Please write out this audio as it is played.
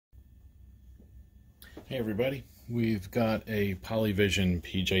Hey everybody, we've got a Polyvision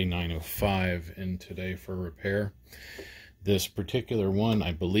PJ905 in today for repair. This particular one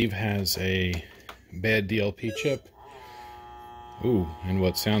I believe has a bad DLP chip. Ooh, and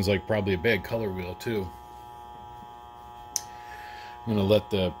what sounds like probably a bad color wheel too. I'm going to let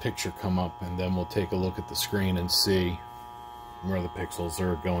the picture come up and then we'll take a look at the screen and see where the pixels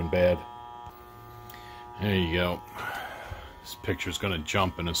are going bad. There you go. This picture's going to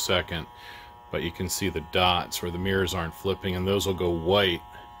jump in a second. But you can see the dots where the mirrors aren't flipping, and those will go white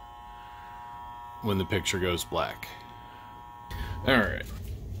when the picture goes black. Alright,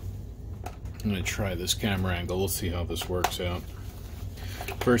 I'm going to try this camera angle. We'll see how this works out.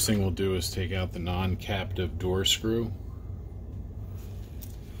 First thing we'll do is take out the non-captive door screw.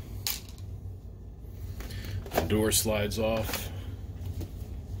 The door slides off.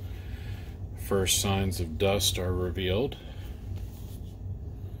 First signs of dust are revealed.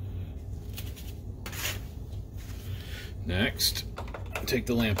 Next, take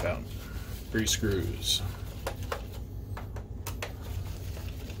the lamp out. 3 screws.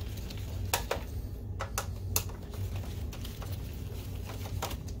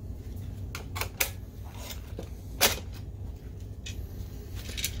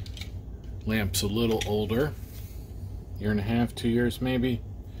 Lamp's a little older, 1.5, 2 years maybe.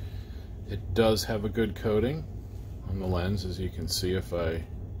 It does have a good coating on the lens, as you can see.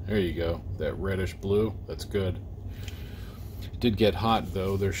 There you go, that reddish blue, that's good. Did get hot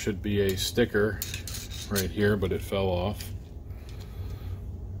though. There should be a sticker right here, but it fell off.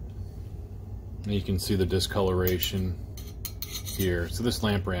 And you can see the discoloration here. So this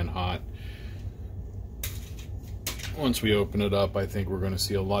lamp ran hot. Once we open it up, I think we're going to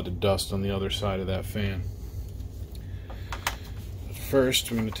see a lot of dust on the other side of that fan. But first,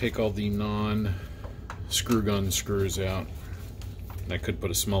 we're going to take all the non-screw gun screws out. I could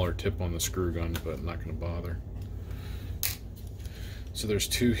put a smaller tip on the screw gun, but I'm not going to bother. So there's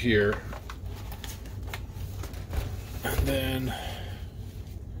 2 here, and then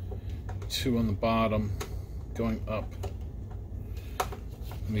 2 on the bottom going up,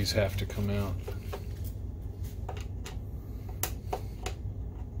 and these have to come out.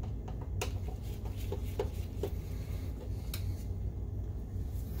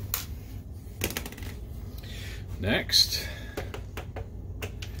 Next,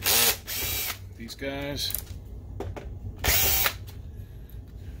 these guys.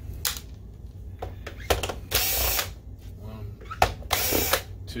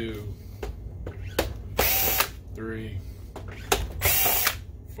 2, 3,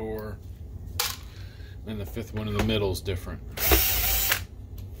 4, and the 5th one in the middle is different.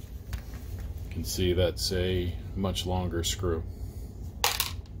 You can see that's a much longer screw.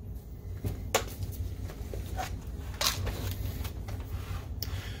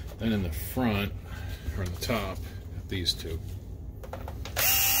 Then in the front, or on the top, these 2.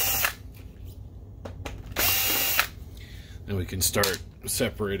 And we can start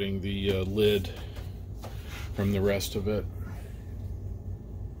separating the lid from the rest of it.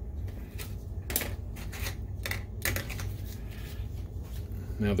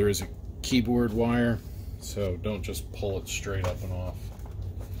 Now there is a keyboard wire, so don't just pull it straight up and off.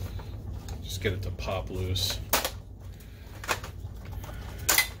 Just get it to pop loose.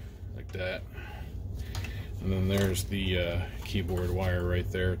 Like that. And then there's the keyboard wire right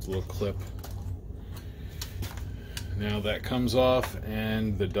there. It's a little clip. Now that comes off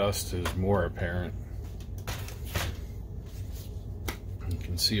and the dust is more apparent. You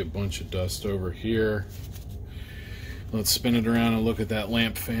can see a bunch of dust over here. Let's spin it around and look at that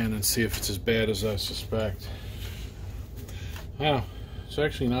lamp fan and see if it's as bad as I suspect. Wow, it's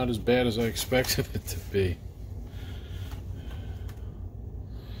actually not as bad as I expected it to be.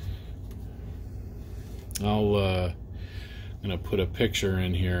 I'm gonna put a picture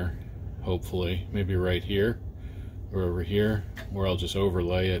in here, hopefully, maybe right here or over here, or I'll just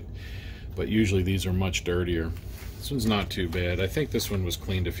overlay it. But usually these are much dirtier. This one's not too bad. I think this one was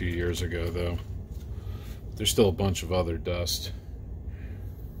cleaned a few years ago though. There's still a bunch of other dust,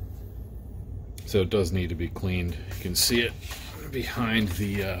 so it does need to be cleaned. You can see it behind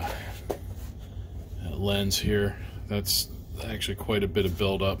the lens here. That's actually quite a bit of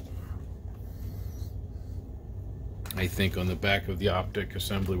buildup. I think on the back of the optic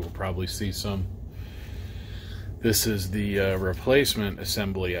assembly we'll probably see some. This is the replacement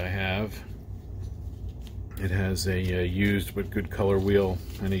assembly I have. It has a used but good color wheel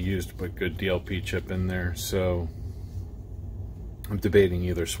and a used but good DLP chip in there, so I'm debating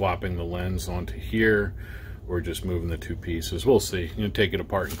either swapping the lens onto here or just moving the 2 pieces. We'll see. I'm going to take it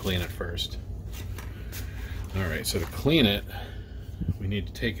apart and clean it first. Alright, so to clean it, we need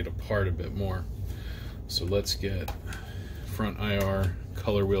to take it apart a bit more. So let's get front IR,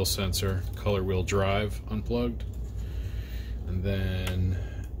 color wheel sensor, color wheel drive unplugged. And then,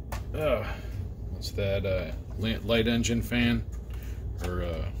 what's that, light engine fan?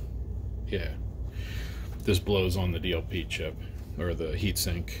 Or, yeah. This blows on the DLP chip, or the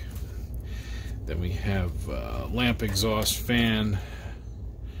heatsink. Then we have lamp exhaust fan,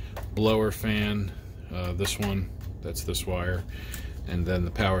 blower fan, this one, that's this wire, and then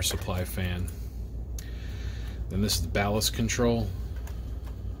the power supply fan. Then this is the ballast control.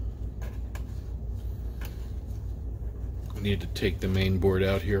 We need to take the main board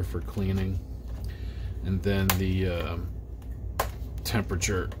out here for cleaning. And then the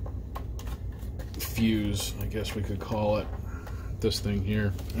temperature fuse, I guess we could call it, this thing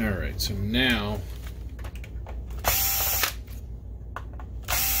here. Alright, so now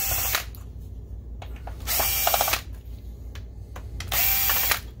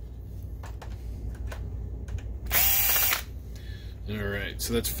alright,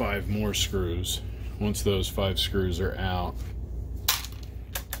 so that's 5 more screws. Once those 5 screws are out,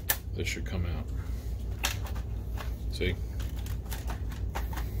 this should come out. See?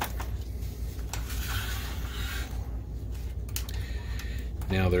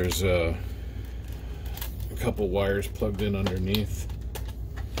 Now there's a couple wires plugged in underneath.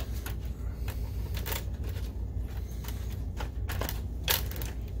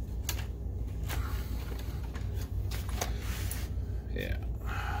 Yeah.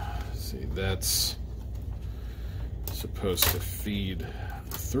 See, that's supposed to feed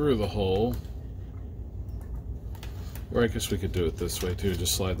through the hole. Or I guess we could do it this way too,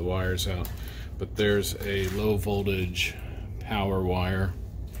 just slide the wires out. But there's a low voltage power wire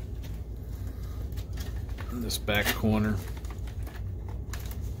in this back corner.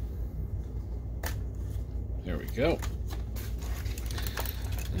 There we go.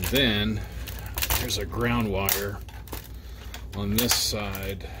 And then there's a ground wire on this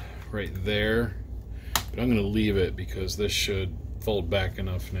side right there. But I'm going to leave it because this should fold back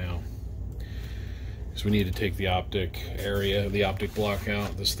enough now. Because we need to take the optic area, the optic block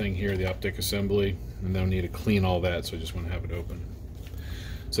out, this thing here, the optic assembly, and then we need to clean all that, so I just want to have it open.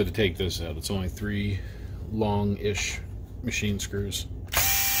 So to take this out, it's only 3 long-ish machine screws.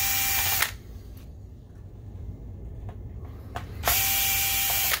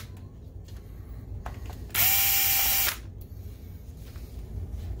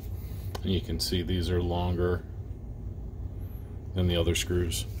 And you can see these are longer than the other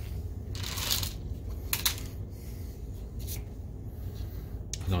screws.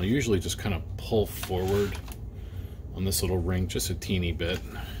 And I'll usually just kind of pull forward on this little ring just a teeny bit.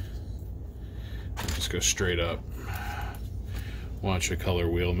 And just go straight up. Watch the color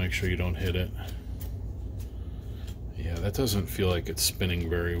wheel, make sure you don't hit it. Yeah, that doesn't feel like it's spinning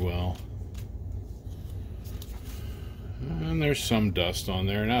very well. And there's some dust on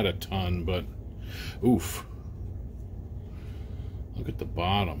there, not a ton, but oof. Look at the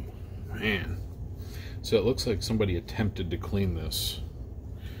bottom, man. So it looks like somebody attempted to clean this,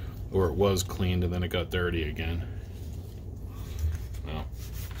 or it was cleaned and then it got dirty again. Well,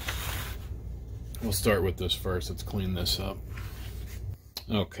 we'll start with this first. Let's clean this up.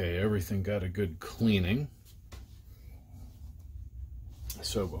 Okay, everything got a good cleaning.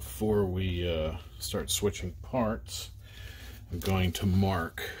 So before we start switching parts, I'm going to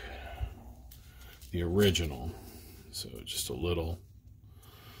mark the original. So just a little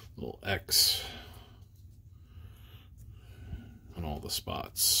X on all the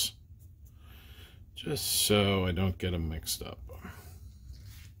spots, just so I don't get them mixed up.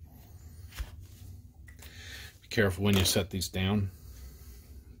 Be careful when you set these down.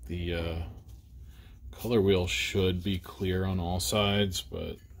 The color wheel should be clear on all sides,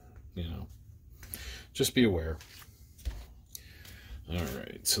 but you know, just be aware. All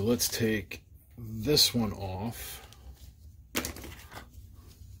right, so let's take this one off.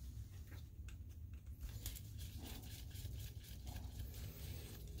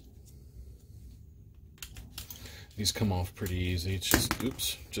 These come off pretty easy. It's just,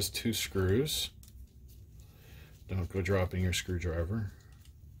 oops, just 2 screws. Don't go dropping your screwdriver.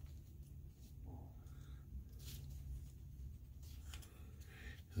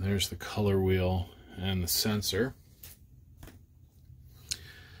 And there's the color wheel and the sensor.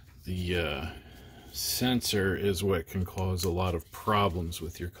 The sensor is what can cause a lot of problems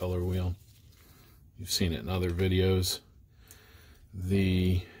with your color wheel. You've seen it in other videos.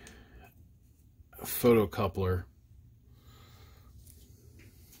 The photocoupler,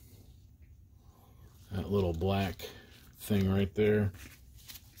 that little black thing right there.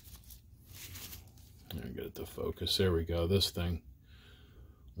 I'll get it to focus. There we go. This thing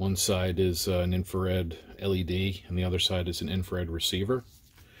One side is an infrared LED, and the other side is an infrared receiver.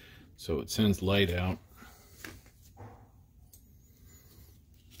 So it sends light out.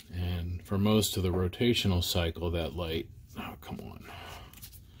 And for most of the rotational cycle, that light, oh, come on.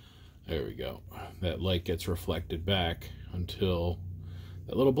 There we go. That light gets reflected back until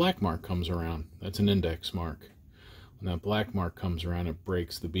that little black mark comes around. That's an index mark. When that black mark comes around, it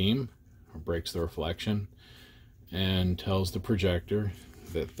breaks the beam, or breaks the reflection, and tells the projector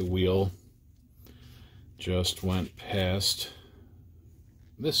that the wheel just went past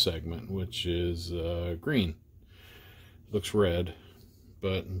this segment, which is green. It looks red,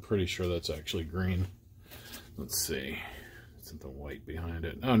 but I'm pretty sure that's actually green. Let's see. Isn't the white behind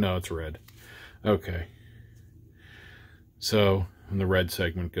it? Oh no, it's red. Okay. So when the red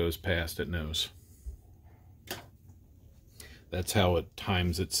segment goes past, it knows. That's how it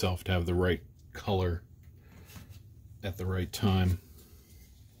times itself to have the right color at the right time.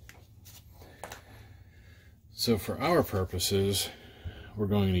 So for our purposes, we're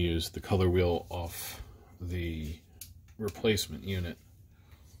going to use the color wheel off the replacement unit.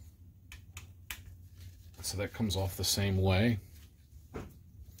 So that comes off the same way.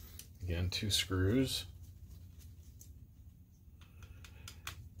 Again, 2 screws.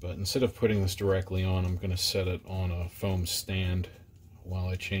 But instead of putting this directly on, I'm going to set it on a foam stand while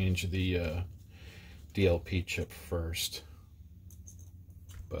I change the DLP chip first.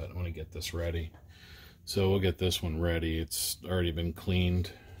 But I want to get this ready. So we'll get this one ready. It's already been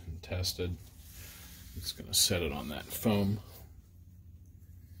cleaned and tested. I'm just going to set it on that foam.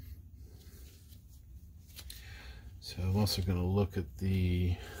 So I'm also going to look at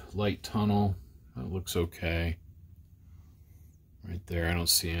the light tunnel. That looks okay. Right there, I don't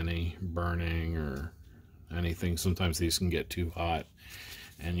see any burning or anything. Sometimes these can get too hot,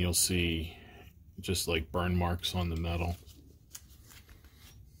 and you'll see just like burn marks on the metal.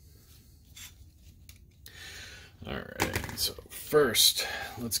 Alright, so first,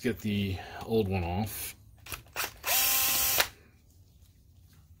 let's get the old one off.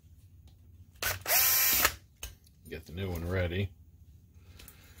 Get the new one ready.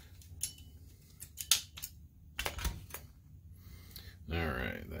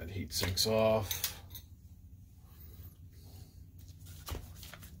 Alright, that heat sinks off.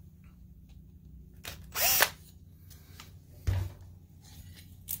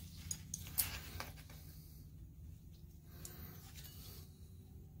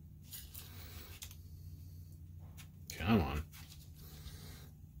 Come on.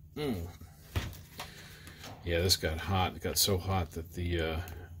 Yeah, this got hot. It got so hot that the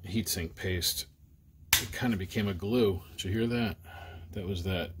heatsink paste, it kind of became a glue. Did you hear that? That was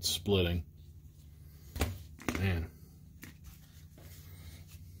that splitting. Man.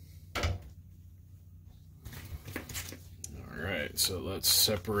 Alright, so let's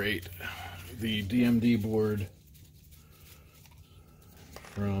separate the DMD board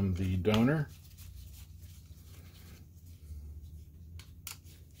from the donor.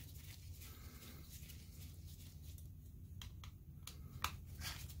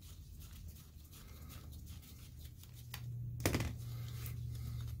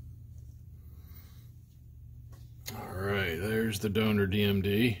 There's the donor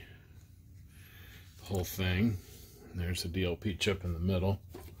DMD, the whole thing. There's the DLP chip in the middle.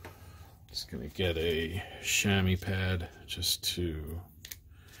 Just going to get a chamois pad just to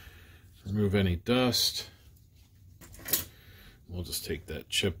remove any dust. We'll just take that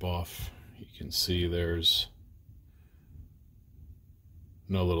chip off. You can see there's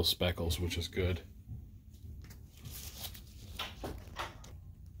no little speckles, which is good.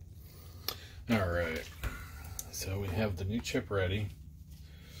 Alright. So we have the new chip ready,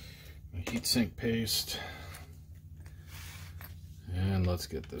 my heatsink paste, and let's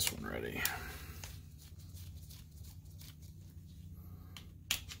get this one ready.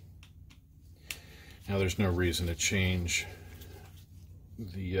 Now there's no reason to change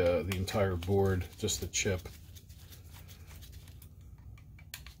the entire board, just the chip.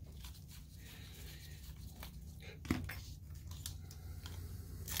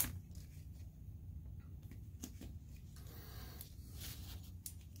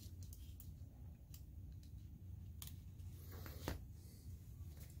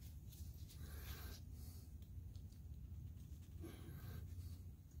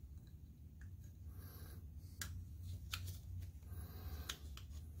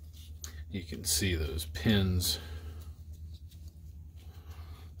 You can see those pins.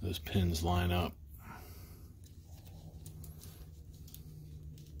 Those pins line up.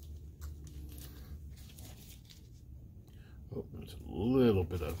 Oh, there's a little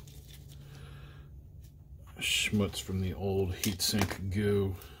bit of schmutz That's from the old heatsink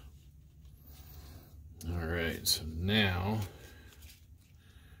goo. Alright, so now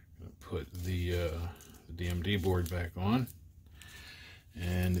I'm going to put the DMD board back on,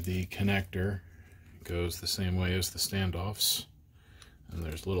 and the connector goes the same way as the standoffs, and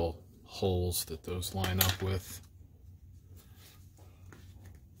there's little holes that those line up with.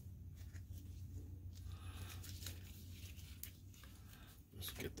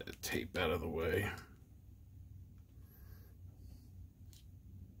 Just get that tape out of the way.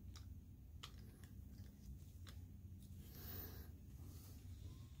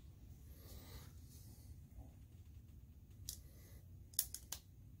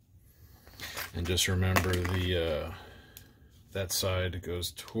 And just remember that side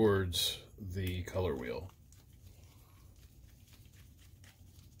goes towards the color wheel.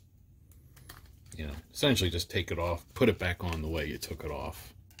 You know, essentially just take it off, put it back on the way you took it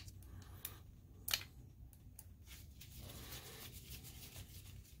off.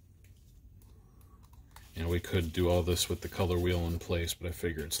 And we could do all this with the color wheel in place, but I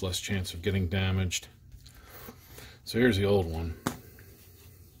figure it's less chance of getting damaged. So here's the old one.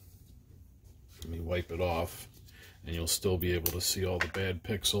 Let me wipe it off, and you'll still be able to see all the bad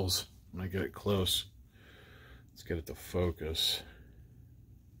pixels when I get it close. Let's get it to focus.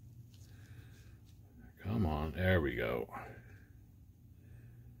 Come on, there we go.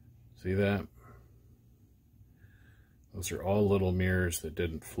 See that? Those are all little mirrors that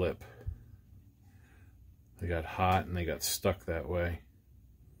didn't flip. They got hot and they got stuck that way.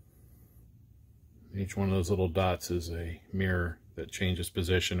 Each one of those little dots is a mirror that changes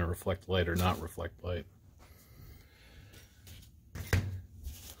position to reflect light or not reflect light.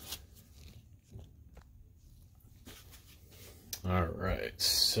 Alright,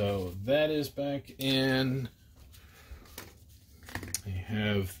 so that is back in. I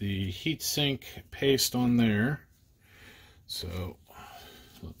have the heatsink paste on there. So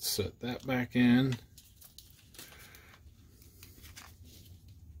let's set that back in.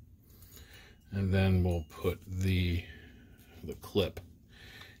 And then we'll put the clip.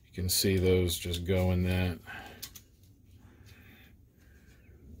 You can see those just go in that.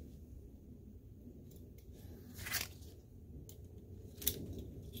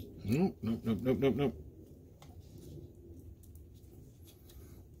 Nope, nope, nope, nope, nope, nope.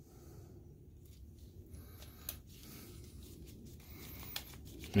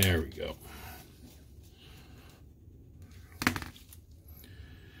 There we go.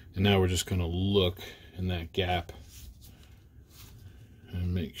 And now we're just going to look in that gap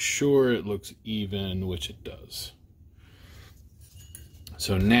and make sure it looks even, which it does.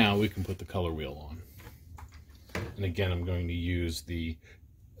 So now we can put the color wheel on. And again, I'm going to use the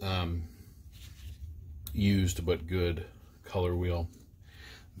used but good color wheel.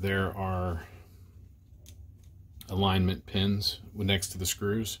 There are alignment pins next to the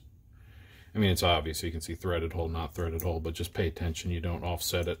screws. I mean, it's obvious. You can see threaded hole, not threaded hole, but just pay attention you don't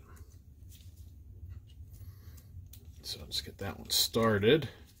offset it. So let's get that one started,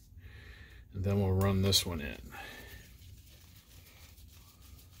 and then we'll run this one in.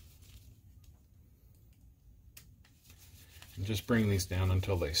 And just bring these down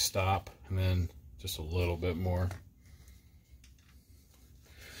until they stop, and then just a little bit more.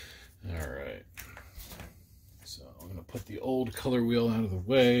 All right. So I'm going to put the old color wheel out of the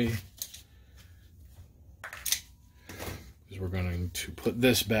way, because we're going to put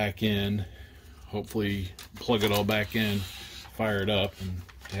this back in. Hopefully plug it all back in, fire it up, and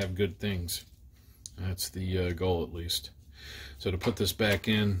have good things. That's the goal, at least. So to put this back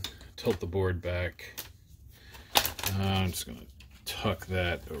in, tilt the board back. I'm just going to tuck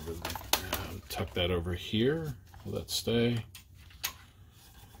that over here. Will that stay?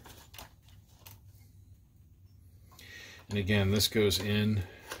 And again, this goes in.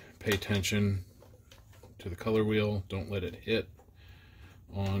 Pay attention to the color wheel. Don't let it hit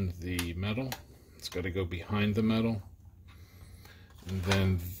on the metal. It's got to go behind the metal. And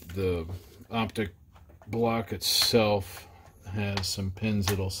then the optic block itself has some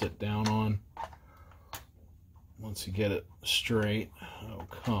pins it'll sit down on once you get it straight. Oh,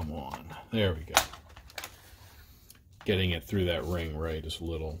 come on. There we go. Getting it through that ring right is a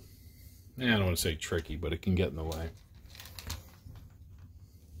little, I don't want to say tricky, but it can get in the way.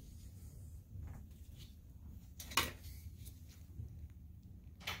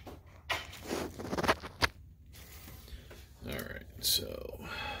 So,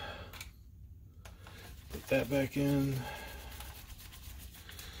 put that back in.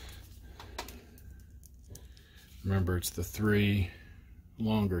 Remember, it's the 3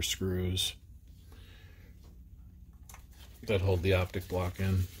 longer screws that hold the optic block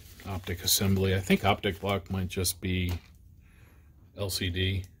in. optic assembly. I think optic block might just be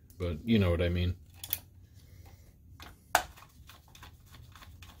LCD, but you know what I mean.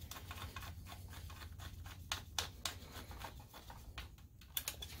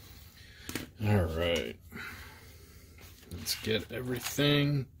 All right, let's get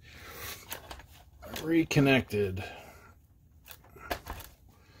everything reconnected.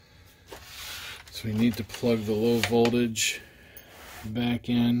 So we need to plug the low voltage back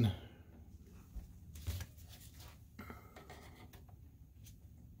in.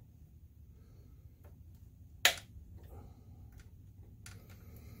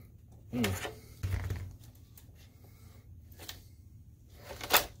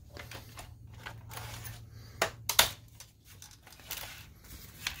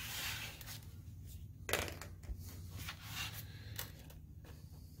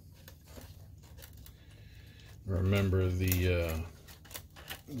 Remember, the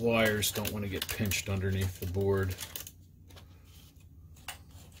wires don't want to get pinched underneath the board,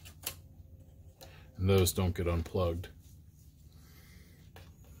 and those don't get unplugged.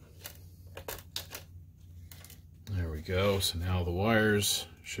 There we go. So now the wires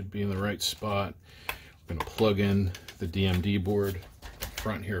should be in the right spot. We're going to plug in the DMD board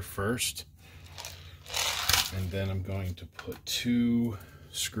front here first, and then I'm going to put 2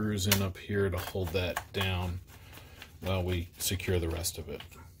 screws in up here to hold that down while we secure the rest of it.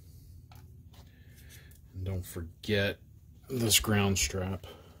 And don't forget this ground strap.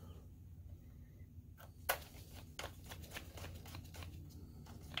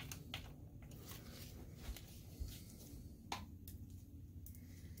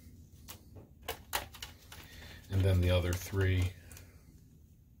 And then the other 3.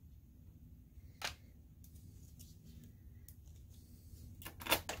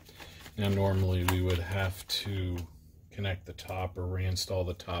 Now normally we would have to connect the top or reinstall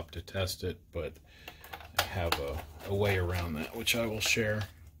the top to test it, but I have a way around that, which I will share.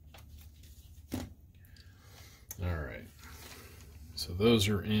 All right, so those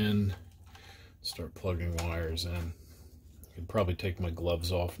are in. Start plugging wires in. I could probably take my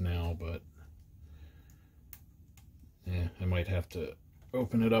gloves off now, but yeah, I might have to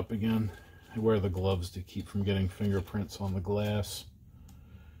open it up again. I wear the gloves to keep from getting fingerprints on the glass,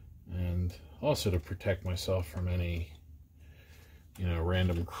 and also to protect myself from any, you know,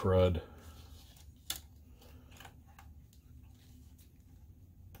 random crud.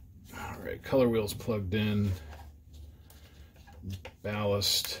 All right, color wheels plugged in,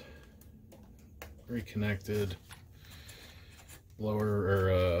 ballast reconnected, blower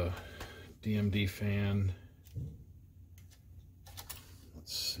or DMD fan.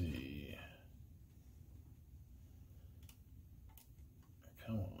 Let's see.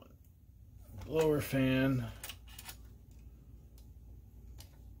 Come on. Blower fan,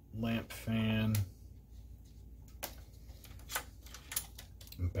 lamp fan,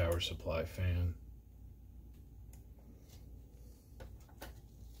 and power supply fan.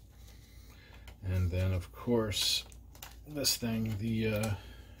 And then, of course, this thing, the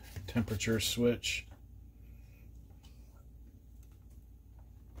temperature switch.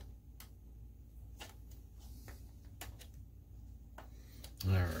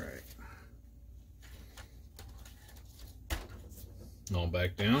 All right. All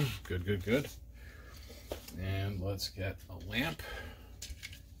back down. Good, good, good. And let's get a lamp.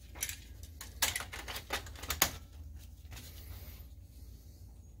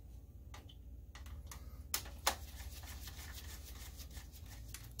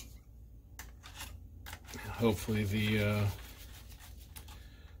 Hopefully the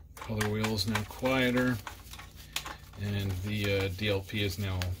color wheel is now quieter, and the DLP is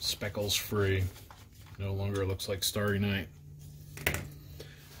now speckles free. No longer looks like Starry Night.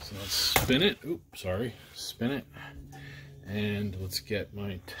 So let's spin it. Oops, sorry. Spin it. And let's get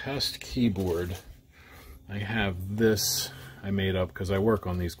my test keyboard. I have this I made up because I work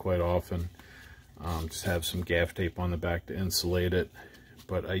on these quite often. Just have some gaff tape on the back to insulate it.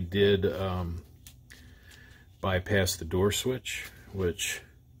 But I did bypass the door switch, which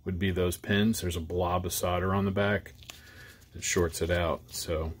would be those pins. There's a blob of solder on the back that shorts it out,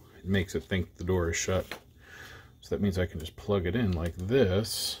 so it makes it think the door is shut. So that means I can just plug it in like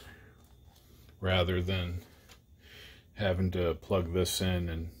this rather than having to plug this in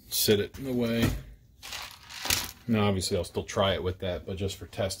and sit it in the way. Now obviously I'll still try it with that, but just for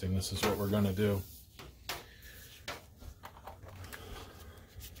testing, this is what we're going to do.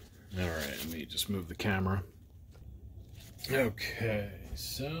 Alright, let me just move the camera. Okay,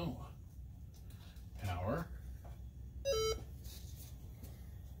 so power.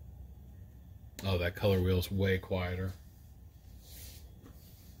 Oh, that color wheel's way quieter.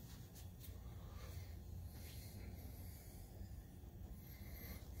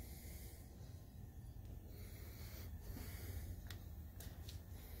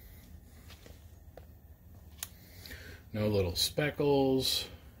 No little speckles.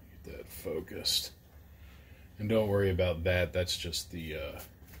 Get that focused. And don't worry about that. That's just the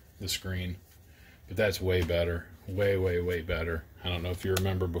screen. But that's way better. Way, way, way better. I don't know if you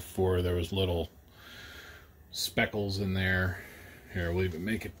remember before there was little speckles in there. Here, we'll even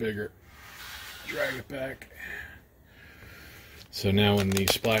make it bigger. Drag it back. So now when the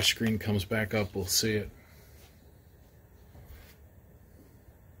splash screen comes back up, we'll see it.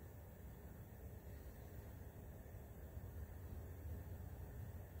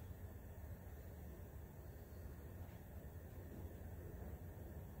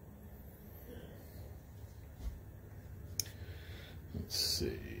 Let's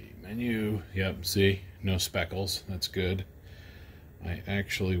see, menu, yep, see, no speckles, that's good. I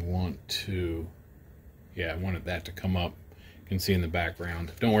actually want to, yeah, I wanted that to come up. You can see in the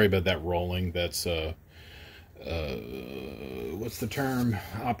background. Don't worry about that rolling, that's what's the term,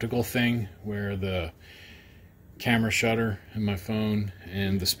 optical thing, where the camera shutter in my phone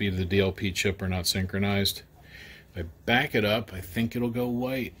and the speed of the DLP chip are not synchronized. If I back it up, I think it'll go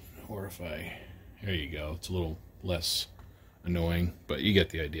white, or if I, there you go, it's a little less annoying, but you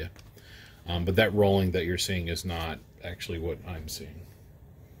get the idea. But that rolling that you're seeing is not actually what I'm seeing.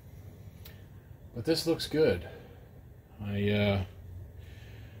 But this looks good. I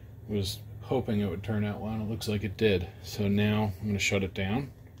was hoping it would turn out well, and it looks like it did. So now I'm going to shut it down,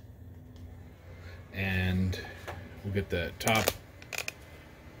 and we'll get the top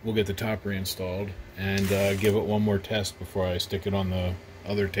reinstalled, and give it one more test before I stick it on the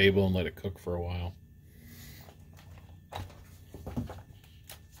other table and let it cook for a while.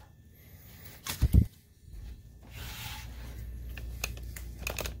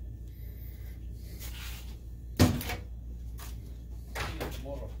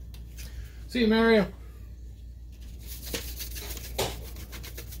 See you, Mario.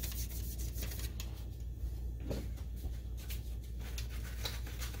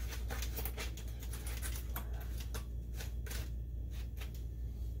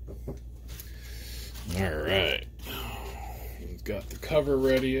 All right. We've got the cover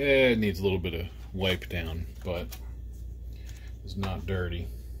ready. It needs a little bit of wipe down, but it's not dirty.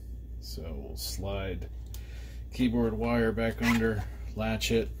 So we'll slide keyboard wire back under,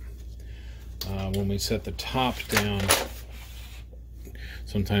 latch it. When we set the top down,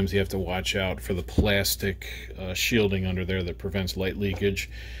 sometimes you have to watch out for the plastic shielding under there that prevents light leakage.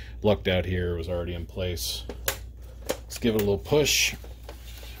 Lucked out here, it was already in place. Let's give it a little push.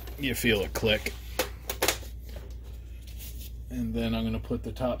 You feel it click. And then I'm going to put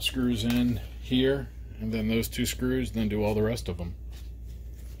the top screws in here, and then those two screws, then do all the rest of them.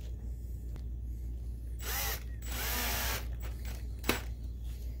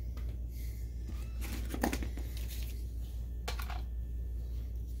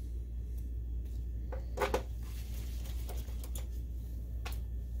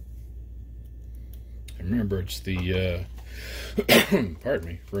 Remember, it's the, pardon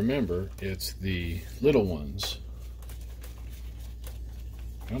me, remember, it's the little ones.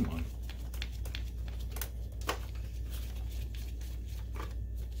 Come on.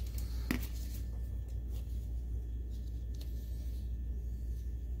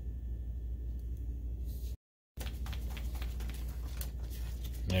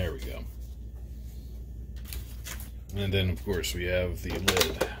 There we go. And then, of course, we have the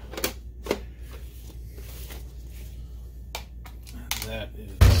lid. That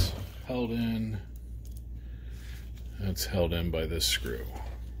is held in. That's held in by this screw.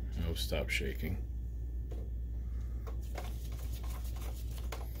 Oh, stop shaking.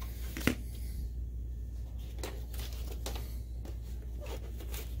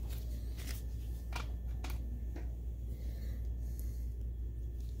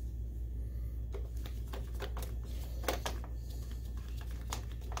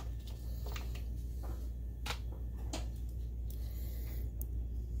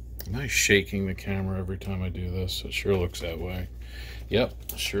 Am I shaking the camera every time I do this? It sure looks that way. Yep,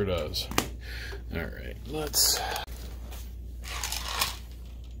 sure does. All right, let's...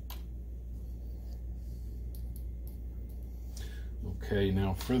 Okay,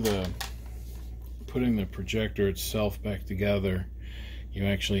 now for the putting the projector itself back together, you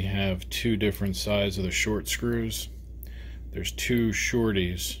actually have two different sides of the short screws. There's two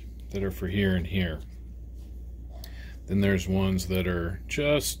shorties that are for here and here. Then there's ones that are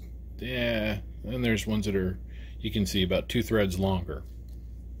just, yeah, then there's ones that are, you can see, about 2 threads longer.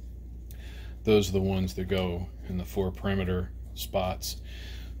 Those are the ones that go in the 4 perimeter spots.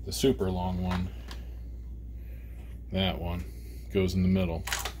 The super long one, that one, goes in the middle.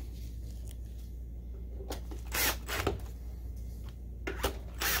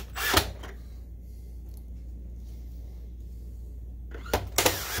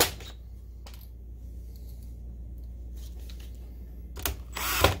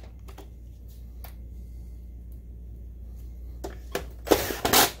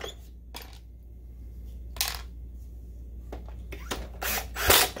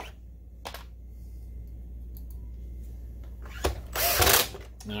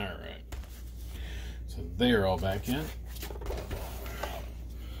 Alright. So they're all back in.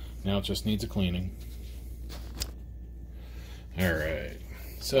 Now it just needs a cleaning. Alright.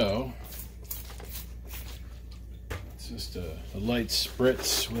 So it's just a light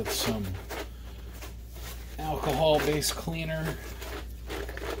spritz with some alcohol-based cleaner.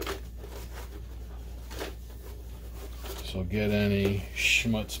 So get any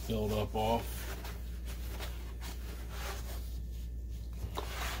schmutz buildup off.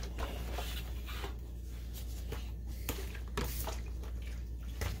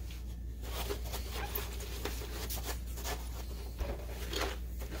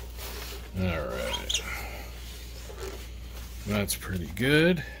 Alright. That's pretty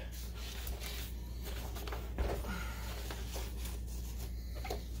good.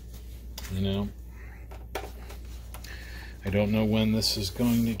 You know, I don't know when this is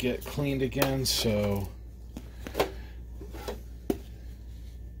going to get cleaned again, so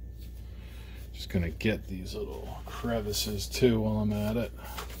just gonna get these little crevices too while I'm at it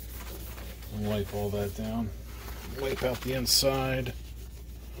and wipe all that down. Wipe out the inside,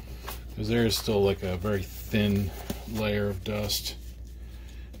 because there is still like a very thin layer of dust.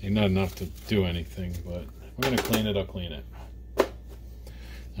 Ain't not enough to do anything, but if we're gonna clean it, I'll clean it.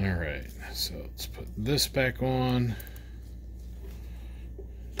 Alright, so let's put this back on.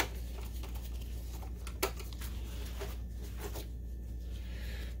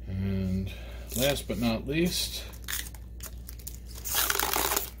 And last but not least,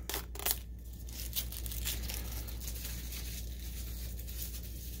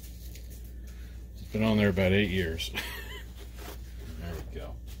 it's been on there about 8 years. There we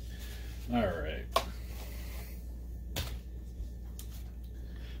go. Alright.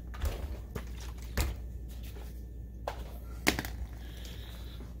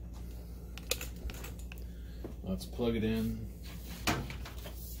 Let's plug it in.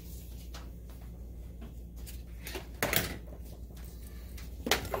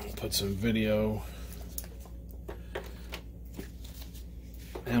 Put some video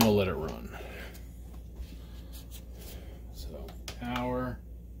and we'll let it run. So power,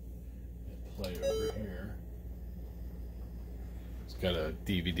 play over here. It's got a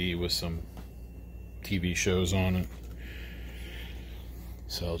DVD with some TV shows on it.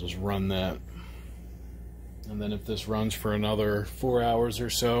 So I'll just run that. And then if this runs for another 4 hours or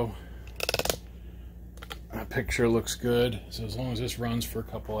so, that picture looks good. So as long as this runs for a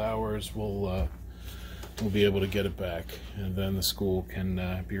couple hours, we'll be able to get it back, and then the school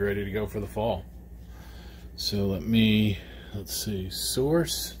can be ready to go for the fall. So let's see,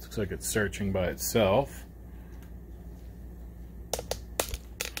 source. Looks like it's searching by itself.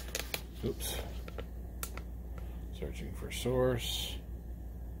 Oops. Searching for source.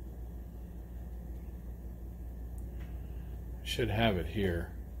 Should have it here.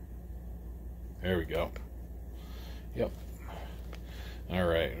 There we go. Yep.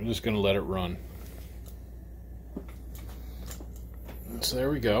 Alright, I'm just going to let it run. So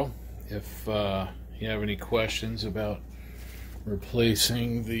there we go. If you have any questions about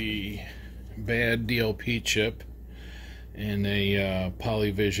replacing the bad DLP chip in a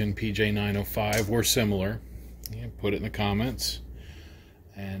Polyvision PJ905 or similar, put it in the comments.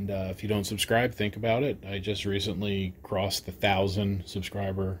 And if you don't subscribe, think about it. I just recently crossed the 1,000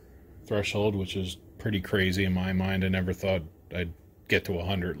 subscriber threshold, which is pretty crazy in my mind. I never thought I'd get to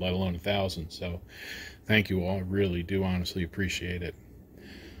 100, let alone 1,000. So thank you all. I really do honestly appreciate it.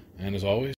 And as always,